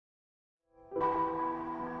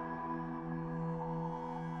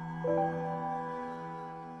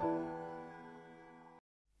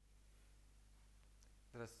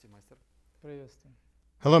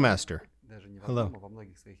Hello, Master. Hello.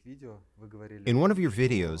 In one of your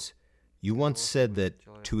videos, you once said that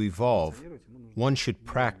to evolve, one should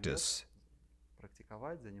practice,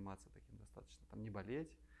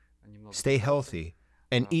 stay healthy,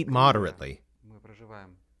 and eat moderately.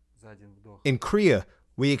 In Kriya,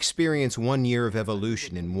 we experience 1 year of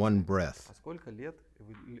evolution in one breath.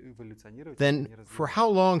 Then, for how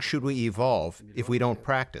long should we evolve if we don't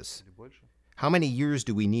practice? How many years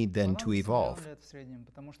do we need then to evolve?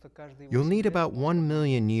 You'll need about 1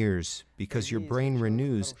 million years because your brain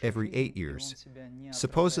renews every 8 years.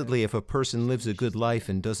 Supposedly, if a person lives a good life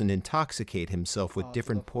and doesn't intoxicate himself with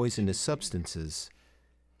different poisonous substances,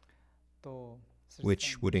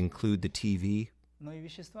 which would include the TV,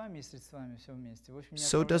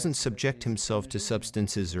 so doesn't subject himself to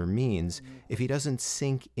substances or means, if he doesn't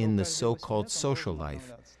sink in the so-called social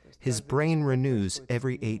life, his brain renews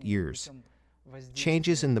every 8 years.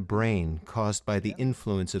 Changes in the brain caused by the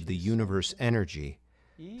influence of the universe energy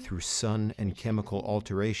through sun and chemical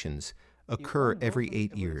alterations occur every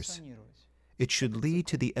 8 years. It should lead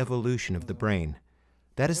to the evolution of the brain.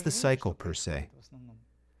 That is the cycle per se.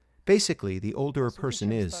 Basically, the older a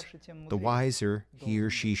person is, the wiser he or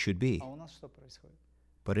she should be.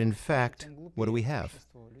 But in fact, what do we have?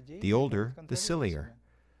 The older, the sillier.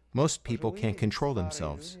 Most people can't control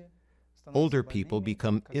themselves. Older people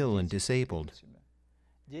become ill and disabled.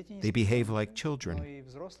 They behave like children,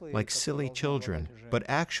 like silly children, but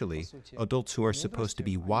actually, adults who are supposed to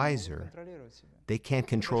be wiser, they can't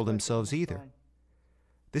control themselves either.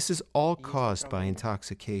 This is all caused by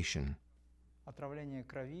intoxication.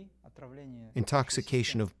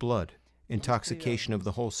 Intoxication of blood, intoxication of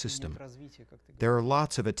the whole system. There are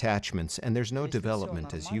lots of attachments, and there's no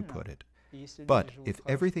development, as you put it. But if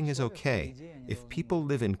everything is okay, if people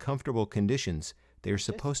live in comfortable conditions, they are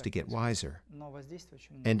supposed to get wiser.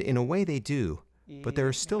 And in a way they do, but there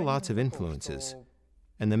are still lots of influences.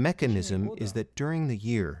 And the mechanism is that during the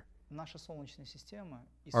year,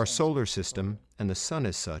 our solar system and the sun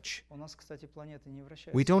as such,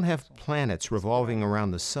 we don't have planets revolving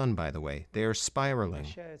around the sun, by the way. They are spiraling.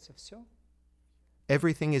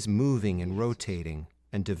 Everything is moving and rotating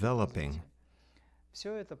and developing.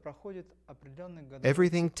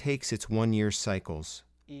 Everything takes its 1-year cycles.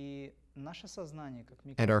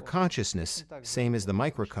 And our consciousness, same as the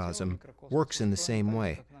microcosm, works in the same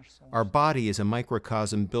way. Our body is a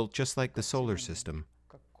microcosm built just like the solar system,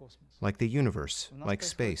 like the universe, like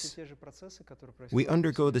space. We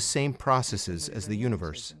undergo the same processes as the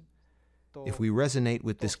universe. If we resonate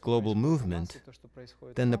with this global movement,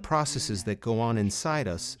 then the processes that go on inside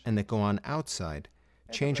us and that go on outside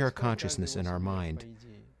change our consciousness and our mind.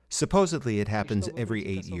 Supposedly it happens every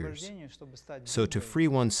 8 years. So to free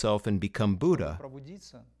oneself and become Buddha,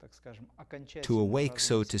 to awake,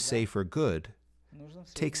 so to say, for good,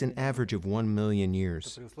 takes an average of 1 million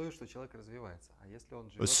years.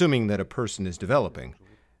 Assuming that a person is developing.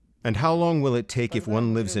 And how long will it take if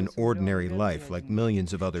one lives an ordinary life like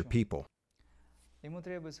millions of other people?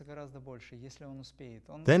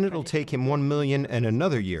 Then it'll take him 1 million and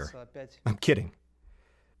another year. I'm kidding.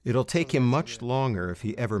 It'll take him much longer if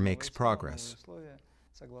he ever makes progress.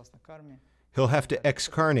 He'll have to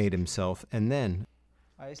excarnate himself and then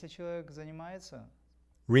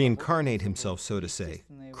reincarnate himself, so to say,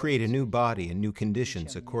 create a new body and new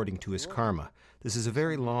conditions according to his karma. This is a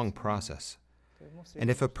very long process. And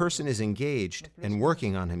if a person is engaged and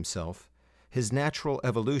working on himself, his natural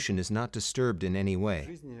evolution is not disturbed in any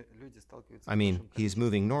way. I mean, he is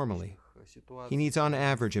moving normally. He needs on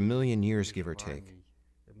average 1 million years, give or take.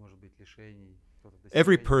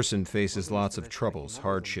 Every person faces lots of troubles,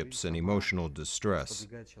 hardships, and emotional distress.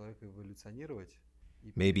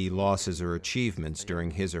 Maybe losses or achievements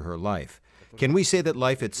during his or her life. Can we say that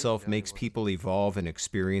life itself makes people evolve and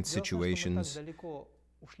experience situations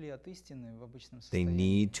they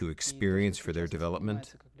need to experience for their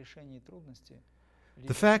development?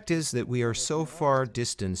 The fact is that we are so far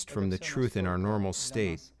distanced from the truth in our normal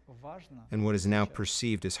state, and what is now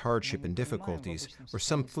perceived as hardship and difficulties, or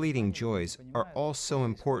some fleeting joys, are all so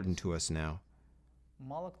important to us now.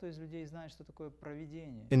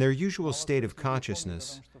 In their usual state of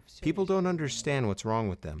consciousness, people don't understand what's wrong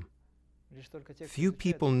with them. Few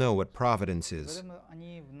people know what providence is.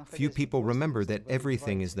 Few people remember that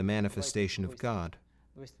everything is the manifestation of God.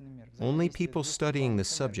 Only people studying the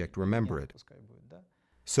subject remember it.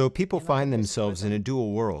 So people find themselves in a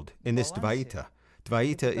dual world, in this Dvaita.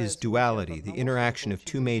 Dvaita is duality, the interaction of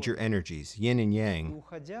two major energies, yin and yang.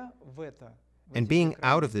 And being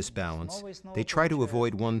out of this balance, they try to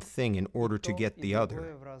avoid one thing in order to get the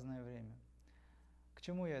other.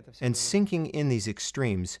 And sinking in these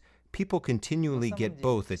extremes, people continually get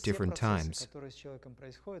both at different times.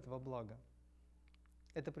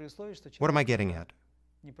 What am I getting at?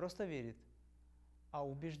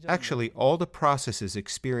 Actually, all the processes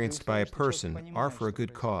experienced by a person are for a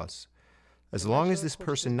good cause, as long as this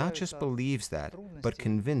person not just believes that, but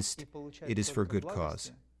convinced it is for a good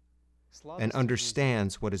cause, and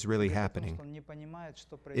understands what is really happening.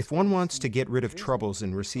 If one wants to get rid of troubles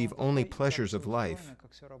and receive only pleasures of life,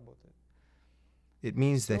 it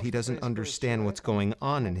means that he doesn't understand what's going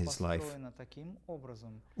on in his life,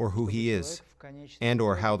 or who he is, and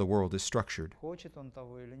or how the world is structured.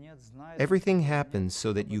 Everything happens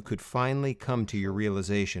so that you could finally come to your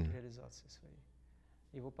realization,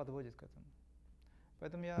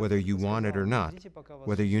 whether you want it or not,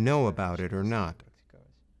 whether you know about it or not.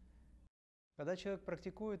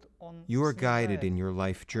 You are guided in your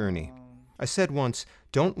life journey. I said once,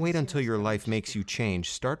 don't wait until your life makes you change.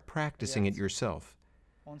 Start practicing it yourself.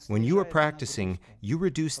 When you are practicing, you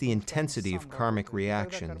reduce the intensity of karmic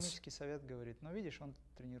reactions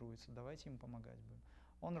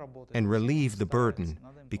and relieve the burden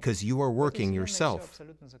because you are working yourself.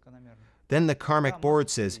 Then the karmic board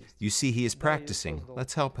says, you see, he is practicing.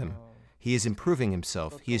 Let's help him. He is improving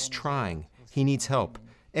himself. He is trying. He needs help.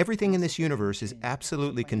 Everything in this universe is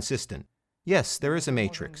absolutely consistent. Yes, there is a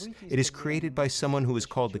matrix. It is created by someone who is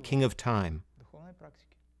called the King of Time.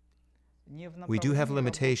 We do have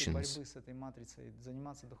limitations,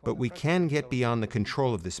 but we can get beyond the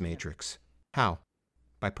control of this matrix. How?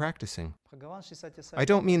 By practicing. I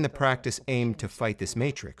don't mean the practice aimed to fight this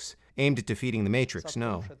matrix, aimed at defeating the matrix,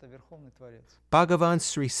 no. Bhagavan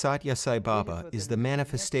Sri Satya Sai Baba is the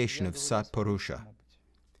manifestation of Satpurusha.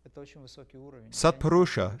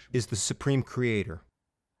 Satpurusha is the Supreme Creator.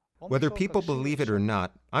 Whether people believe it or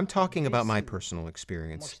not, I'm talking about my personal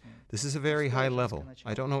experience. This is a very high level.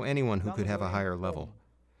 I don't know anyone who could have a higher level.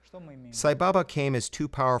 Sai Baba came as two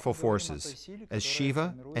powerful forces, as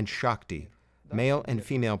Shiva and Shakti, male and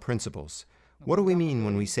female principles. What do we mean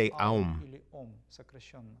when we say Aum?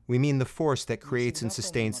 We mean the force that creates and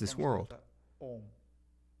sustains this world.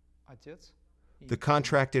 The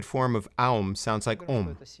contracted form of Aum sounds like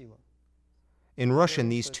Om. In Russian,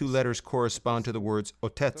 these two letters correspond to the words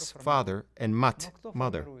Otets, father, and Mat,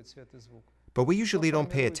 mother. But we usually don't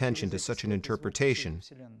pay attention to such an interpretation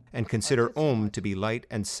and consider Om to be light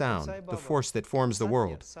and sound, the force that forms the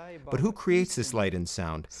world. But who creates this light and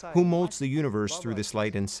sound? Who molds the universe through this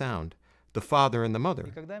light and sound? The father and the mother.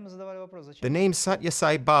 The name Satya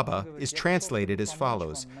Sai Baba is translated as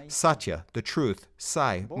follows: Satya, the truth,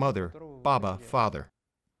 Sai, mother, Baba, father.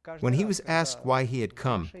 When he was asked why he had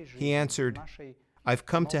come, he answered, I've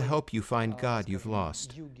come to help you find God you've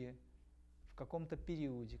lost.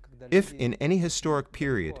 If in any historic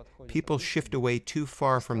period people shift away too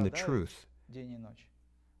far from the truth,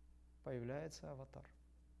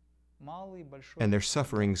 and their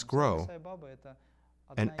sufferings grow,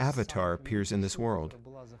 an avatar appears in this world.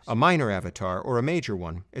 A minor avatar or a major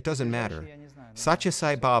one, it doesn't matter. Satya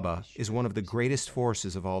Sai Baba is one of the greatest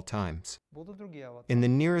forces of all times. In the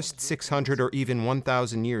nearest 600 or even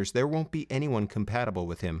 1,000 years, there won't be anyone compatible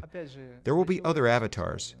with him. There will be other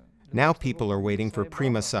avatars. Now people are waiting for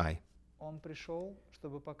Prima Sai.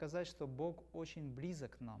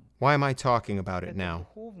 Why am I talking about it now?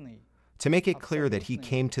 To make it clear that he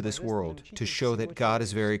came to this world to show that God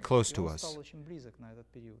is very close to us.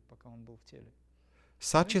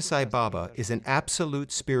 Satya Sai Baba is an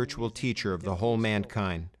absolute spiritual teacher of the whole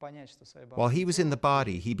mankind. While he was in the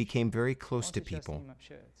body, he became very close to people.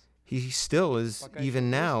 He still is, even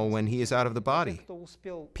now, when he is out of the body.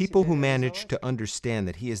 People who manage to understand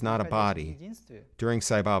that he is not a body during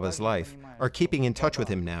Sai Baba's life are keeping in touch with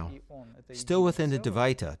him now. Still within the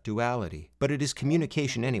Dvaita, duality, but it is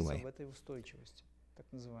communication anyway.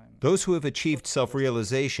 Those who have achieved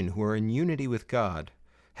self-realization, who are in unity with God,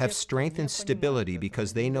 have strength and stability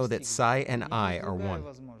because they know that Sai and I are one.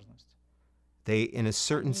 They in a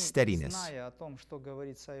certain steadiness.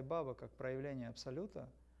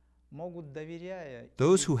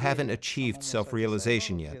 Those who haven't achieved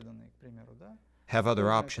self-realization yet have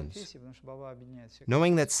other options.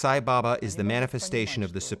 Knowing that Sai Baba is the manifestation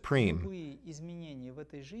of the Supreme,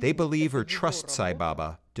 they believe or trust Sai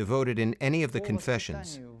Baba, devoted in any of the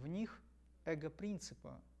confessions.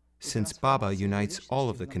 Since Baba unites all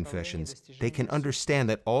of the confessions, they can understand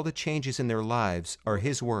that all the changes in their lives are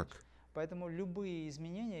his work.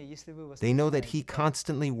 They know that he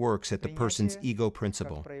constantly works at the person's ego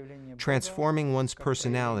principle, transforming one's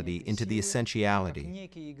personality into the essentiality.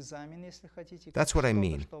 That's what I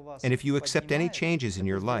mean. And if you accept any changes in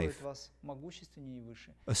your life,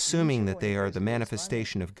 assuming that they are the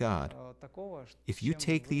manifestation of God, if you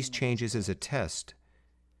take these changes as a test,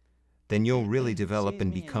 then you'll really develop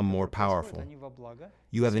and become more powerful.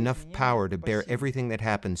 You have enough power to bear everything that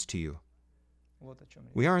happens to you.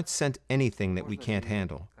 We aren't sent anything that we can't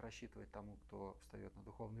handle.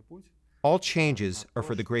 All changes are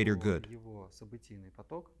for the greater good.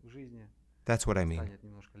 That's what I mean.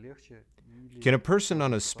 Can a person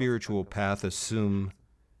on a spiritual path assume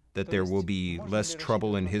that there will be less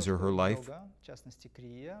trouble in his or her life,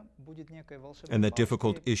 and that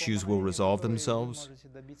difficult issues will resolve themselves?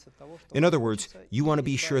 In other words, you want to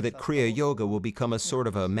be sure that Kriya Yoga will become a sort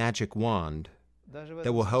of a magic wand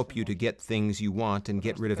that will help you to get things you want and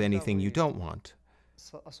get rid of anything you don't want.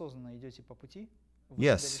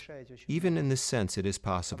 Yes, even in this sense it is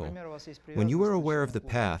possible. When you are aware of the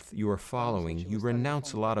path you are following, you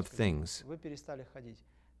renounce a lot of things.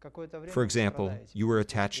 For example, you were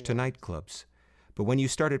attached to nightclubs, but when you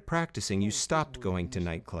started practicing, you stopped going to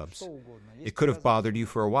nightclubs. It could have bothered you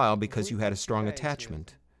for a while because you had a strong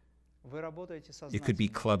attachment. It could be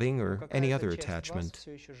clubbing or any other attachment.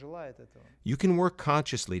 You can work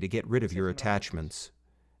consciously to get rid of your attachments.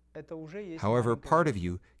 However, part of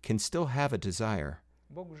you can still have a desire.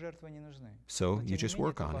 So you just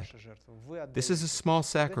work on it. This is a small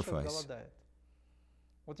sacrifice.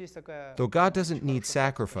 Though God doesn't need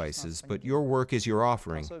sacrifices, but your work is your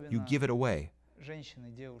offering, you give it away.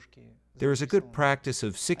 There is a good practice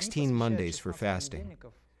of 16 Mondays for fasting.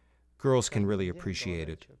 Girls can really appreciate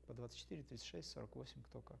it.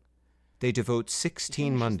 They devote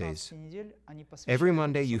 16 Mondays. Every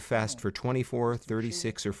Monday you fast for 24,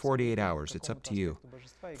 36, or 48 hours. It's up to you.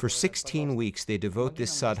 For 16 weeks they devote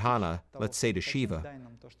this sadhana, let's say to Shiva,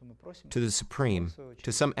 to the Supreme,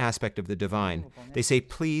 to some aspect of the Divine. They say,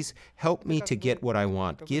 please help me to get what I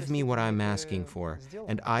want. Give me what I'm asking for.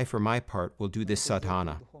 And I, for my part, will do this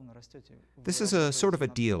sadhana. This is a sort of a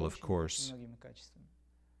deal, of course.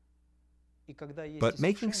 But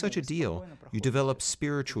making such a deal, you develop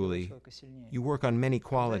spiritually. You work on many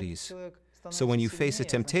qualities. So when you face a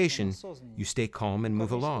temptation, you stay calm and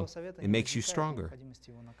move along. It makes you stronger.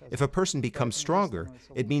 If a person becomes stronger,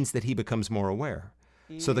 it means that he becomes more aware.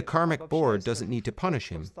 So the karmic board doesn't need to punish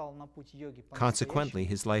him. Consequently,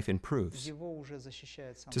 his life improves.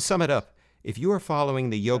 To sum it up, if you are following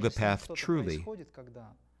the yoga path truly,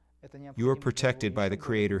 you are protected by the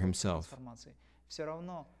Creator himself.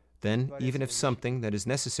 Then, even if something that is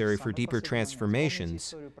necessary for deeper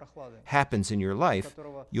transformations happens in your life,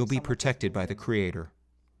 you'll be protected by the Creator.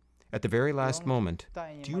 At the very last moment,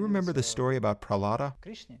 do you remember the story about Prahlada?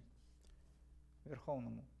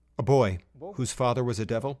 A boy whose father was a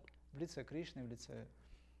devil?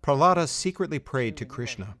 Prahlada secretly prayed to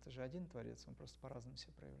Krishna,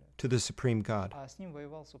 to the Supreme God,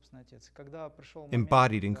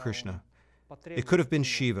 embodied in Krishna. It could have been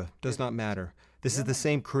Shiva, does not matter. This is the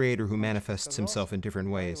same Creator who manifests himself in different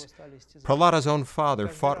ways. Prahlada's own father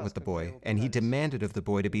fought with the boy, and he demanded of the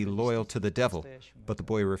boy to be loyal to the devil, but the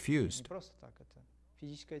boy refused.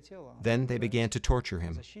 Then they began to torture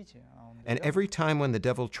him. And every time when the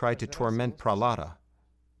devil tried to torment Prahlada,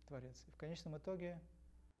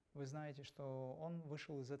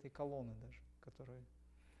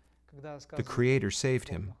 the Creator saved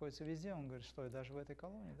him.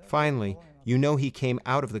 Finally, you know he came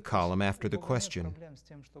out of the column after the question,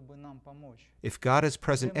 if God is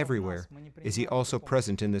present everywhere, is he also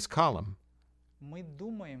present in this column?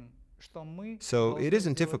 So it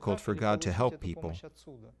isn't difficult for God to help people.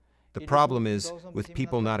 The problem is with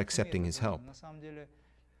people not accepting his help.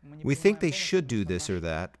 We think they should do this or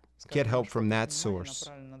that, get help from that source,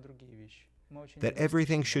 that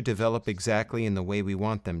everything should develop exactly in the way we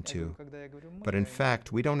want them to. But in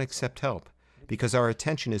fact, we don't accept help because our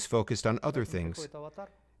attention is focused on other things.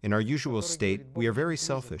 In our usual state, we are very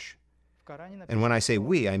selfish. And when I say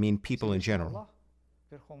we, I mean people in general.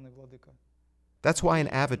 That's why an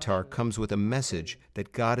avatar comes with a message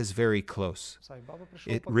that God is very close.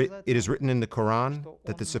 It is written in the Quran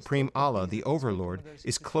that the Supreme Allah, the Overlord,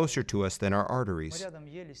 is closer to us than our arteries.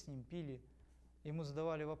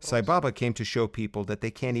 Sai Baba came to show people that they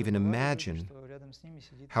can't even imagine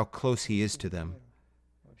how close he is to them.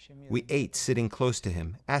 We ate sitting close to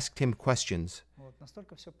him, asked him questions,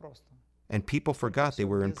 and people forgot they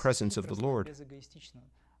were in presence of the Lord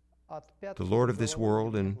of this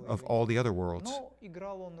world and of all the other worlds.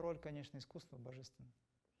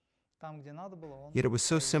 Yet it was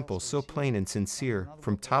so simple, so plain and sincere.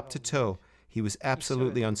 From top to toe, he was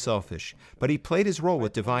absolutely unselfish, but he played his role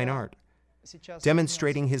with divine art,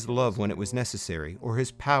 demonstrating his love when it was necessary, or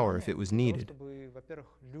his power if it was needed.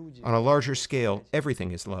 On a larger scale,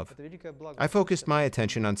 everything is love. I focused my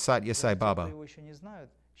attention on Satya Sai Baba,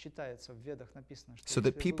 so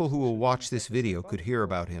that people who will watch this video could hear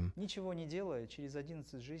about him.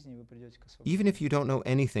 Even if you don't know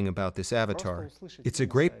anything about this avatar, it's a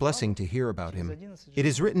great blessing to hear about him. It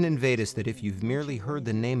is written in Vedas that if you've merely heard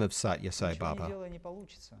the name of Satya Sai Baba,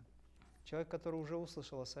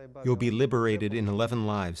 you'll be liberated in 11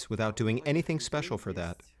 lives without doing anything special for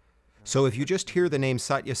that. So if you just hear the name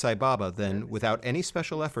Satya Sai Baba, then, without any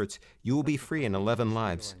special efforts, you will be free in 11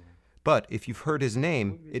 lives. But if you've heard his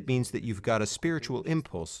name, it means that you've got a spiritual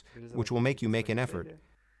impulse, which will make you make an effort.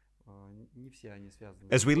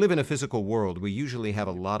 As we live in a physical world, we usually have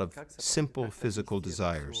a lot of simple physical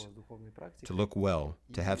desires: to look well,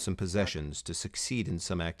 to have some possessions, to succeed in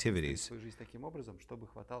some activities.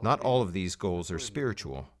 Not all of these goals are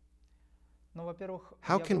spiritual.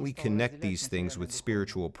 How can we connect these things with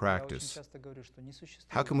spiritual practice?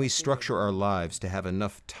 How can we structure our lives to have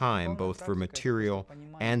enough time both for material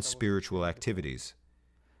and spiritual activities?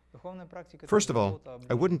 First of all,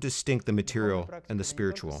 I wouldn't distinct the material and the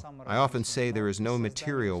spiritual. I often say there is no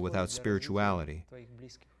material without spirituality.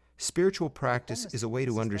 Spiritual practice is a way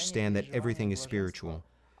to understand that everything is spiritual.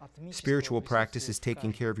 Spiritual practice is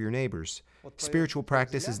taking care of your neighbors. Spiritual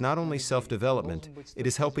practice is not only self-development, it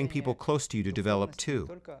is helping people close to you to develop too.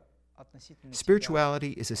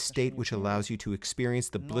 Spirituality is a state which allows you to experience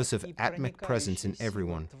the bliss of atmic presence in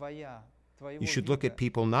everyone. You should look at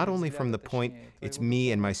people not only from the point, it's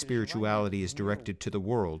me and my spirituality is directed to the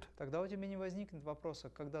world.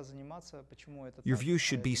 Your view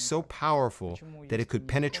should be so powerful that it could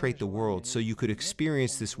penetrate the world, so you could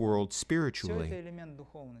experience this world spiritually.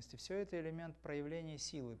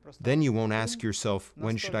 Then you won't ask yourself,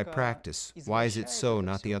 when should I practice? Why is it so,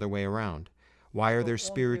 not the other way around? Why are there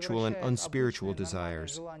spiritual and unspiritual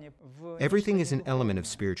desires? Everything is an element of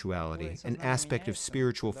spirituality, an aspect of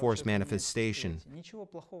spiritual force manifestation.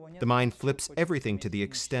 The mind flips everything to the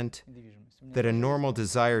extent that a normal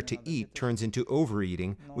desire to eat turns into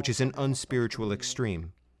overeating, which is an unspiritual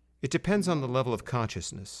extreme. It depends on the level of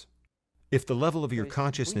consciousness. If the level of your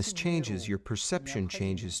consciousness changes, your perception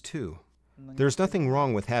changes too. There's nothing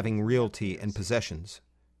wrong with having realty and possessions.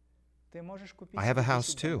 I have a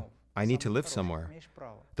house too. I need to live somewhere.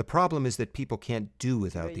 The problem is that people can't do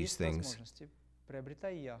without these things.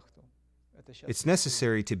 It's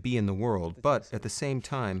necessary to be in the world, but at the same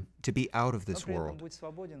time, to be out of this world.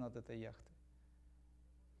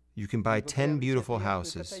 You can buy 10 beautiful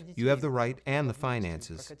houses. You have the right and the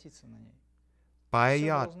finances. Buy a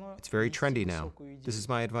yacht. It's very trendy now. This is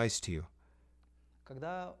my advice to you.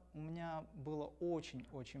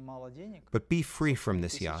 But be free from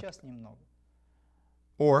this yacht.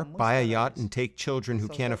 Or buy a yacht and take children who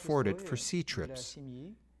can't afford it for sea trips.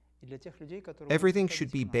 Everything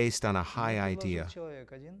should be based on a high idea.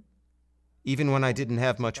 Even when I didn't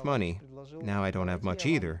have much money, now I don't have much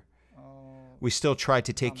either, we still tried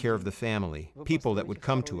to take care of the family, people that would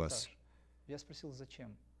come to us.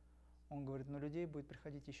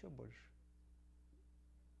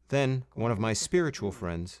 Then, one of my spiritual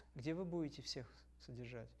friends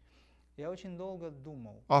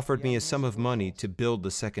offered me a sum of money to build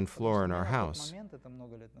the second floor in our house.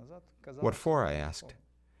 What for? I asked.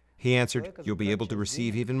 He answered, you'll be able to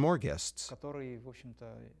receive even more guests.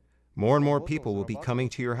 More and more people will be coming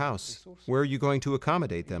to your house. Where are you going to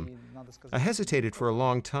accommodate them? I hesitated for a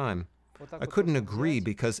long time. I couldn't agree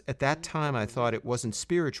because at that time I thought it wasn't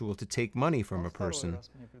spiritual to take money from a person.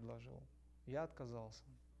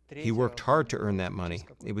 He worked hard to earn that money.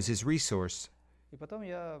 It was his resource.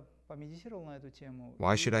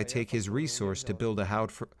 Why should I take his resource to build a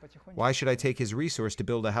house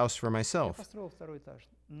for myself?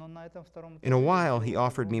 In a while, he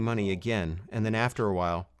offered me money again, and then after a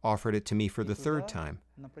while, offered it to me for the third time.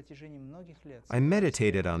 I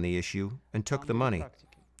meditated on the issue and took the money.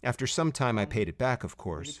 After some time, I paid it back, of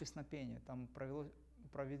course.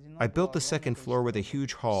 I built the second floor with a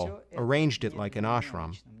huge hall, arranged it like an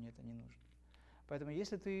ashram.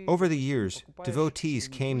 Over the years, devotees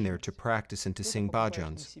came there to practice and to sing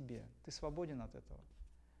bhajans.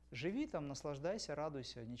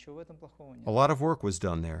 A lot of work was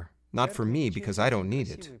done there, not for me because I don't need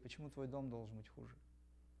it.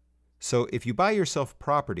 So if you buy yourself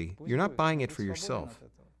property, you're not buying it for yourself.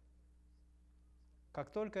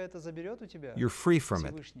 You're free from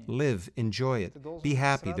it. Live, enjoy it, be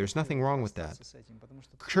happy. There's nothing wrong with that.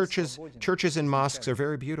 Churches and mosques are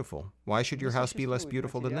very beautiful. Why should your house be less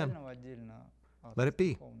beautiful than them? Let it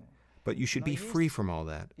be. But you should be free from all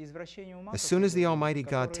that. As soon as the Almighty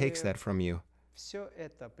God takes that from you,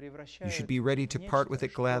 you should be ready to part with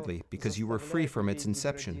it gladly because you were free from its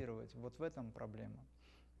inception.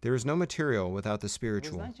 There is no material without the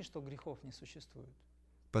spiritual.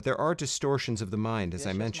 But there are distortions of the mind, as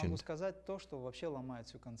I mentioned,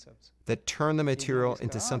 that turn the material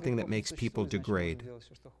into something that makes people degrade.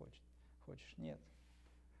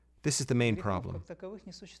 This is the main problem.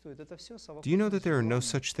 Do you know that there are no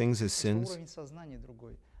such things as sins?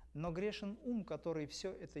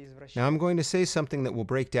 Now I'm going to say something that will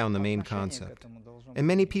break down the main concept. And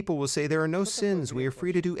many people will say there are no sins, we are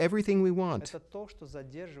free to do everything we want.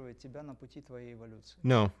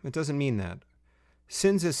 No, it doesn't mean that.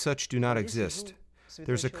 Sins as such do not exist.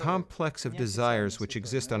 There's a complex of desires which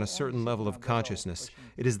exist on a certain level of consciousness.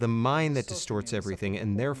 It is the mind that distorts everything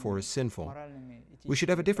and therefore is sinful. We should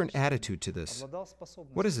have a different attitude to this.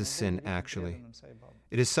 What is a sin, actually?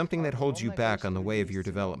 It is something that holds you back on the way of your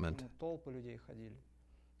development.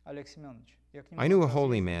 I knew a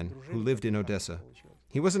holy man who lived in Odessa.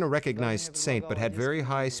 He wasn't a recognized saint, but had very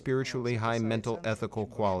high, spiritually high mental, ethical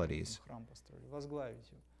qualities.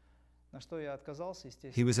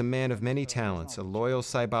 He was a man of many talents, a loyal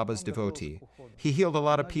Sai Baba's devotee. He healed a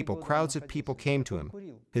lot of people. Crowds of people came to him.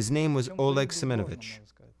 His name was Oleg Semenovich.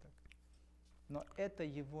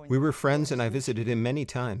 We were friends and I visited him many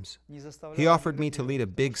times. He offered me to lead a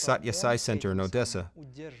big Satya Sai center in Odessa.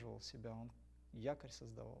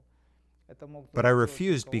 But I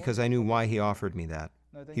refused because I knew why he offered me that.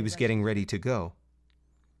 He was getting ready to go.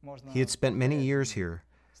 He had spent many years here.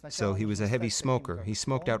 So he was a heavy smoker. He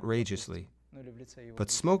smoked outrageously. But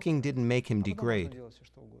smoking didn't make him degrade.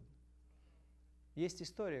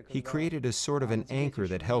 He created a sort of an anchor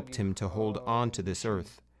that helped him to hold on to this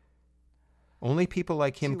earth. Only people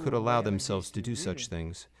like him could allow themselves to do such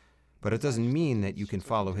things. But it doesn't mean that you can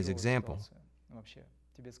follow his example.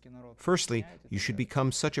 Firstly, you should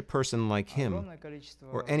become such a person like him,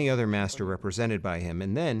 or any other master represented by him,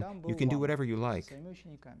 and then you can do whatever you like.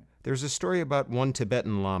 There's a story about one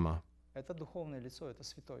Tibetan Lama.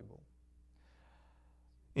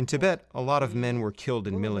 In Tibet, a lot of men were killed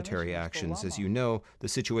in military actions. As you know, the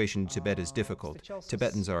situation in Tibet is difficult.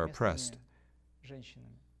 Tibetans are oppressed.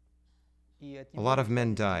 A lot of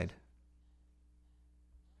men died.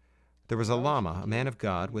 There was a Lama, a man of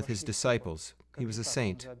God, with his disciples. He was a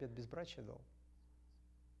saint.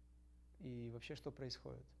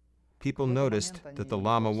 People noticed that the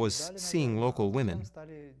Lama was seeing local women.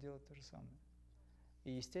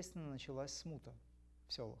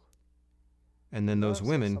 And then those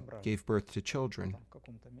women gave birth to children.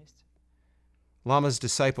 Lama's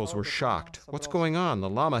disciples were shocked. What's going on? The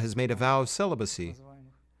Lama has made a vow of celibacy.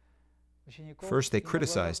 First they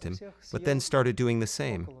criticized him, but then started doing the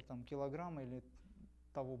same.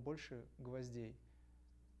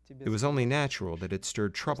 It was only natural that it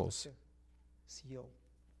stirred troubles.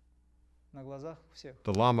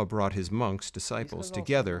 The Lama brought his monks, disciples,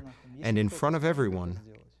 together, and in front of everyone,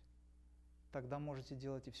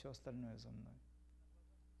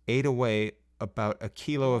 ate away about 1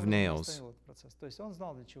 kilo of nails.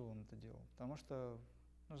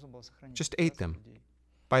 Just ate them.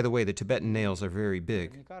 By the way, the Tibetan nails are very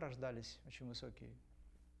big.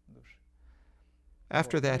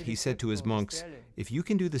 After that, he said to his monks, if you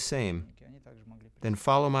can do the same, then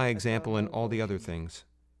follow my example in all the other things.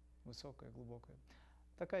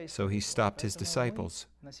 So he stopped his disciples.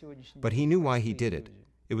 But he knew why he did it.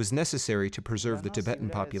 It was necessary to preserve the Tibetan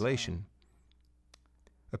population.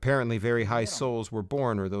 Apparently, very high souls were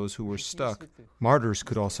born, or those who were stuck. Martyrs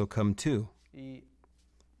could also come too.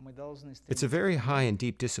 It's a very high and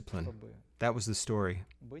deep discipline. That was the story.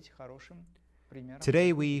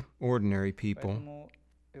 Today we, ordinary people,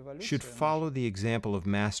 should follow the example of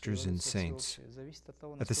masters and saints.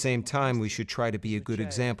 At the same time, we should try to be a good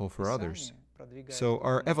example for others. So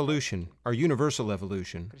our evolution, our universal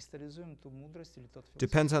evolution,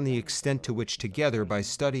 depends on the extent to which together, by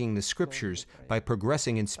studying the scriptures, by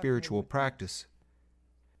progressing in spiritual practice,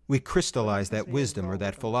 we crystallize that wisdom or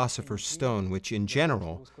that philosopher's stone which, in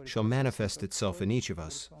general, shall manifest itself in each of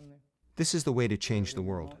us. This is the way to change the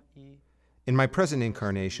world. In my present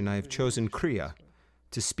incarnation, I have chosen Kriya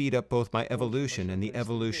to speed up both my evolution and the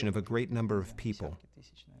evolution of a great number of people.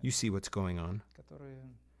 You see what's going on.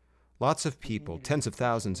 Lots of people, tens of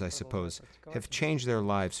thousands, I suppose, have changed their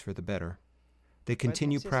lives for the better. They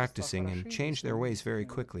continue practicing and change their ways very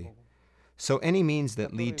quickly. So any means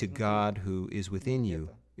that lead to God who is within you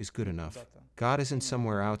is good enough. God isn't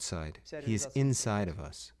somewhere outside. He is inside of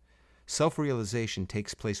us. Self-realization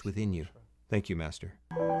takes place within you. Thank you, Master.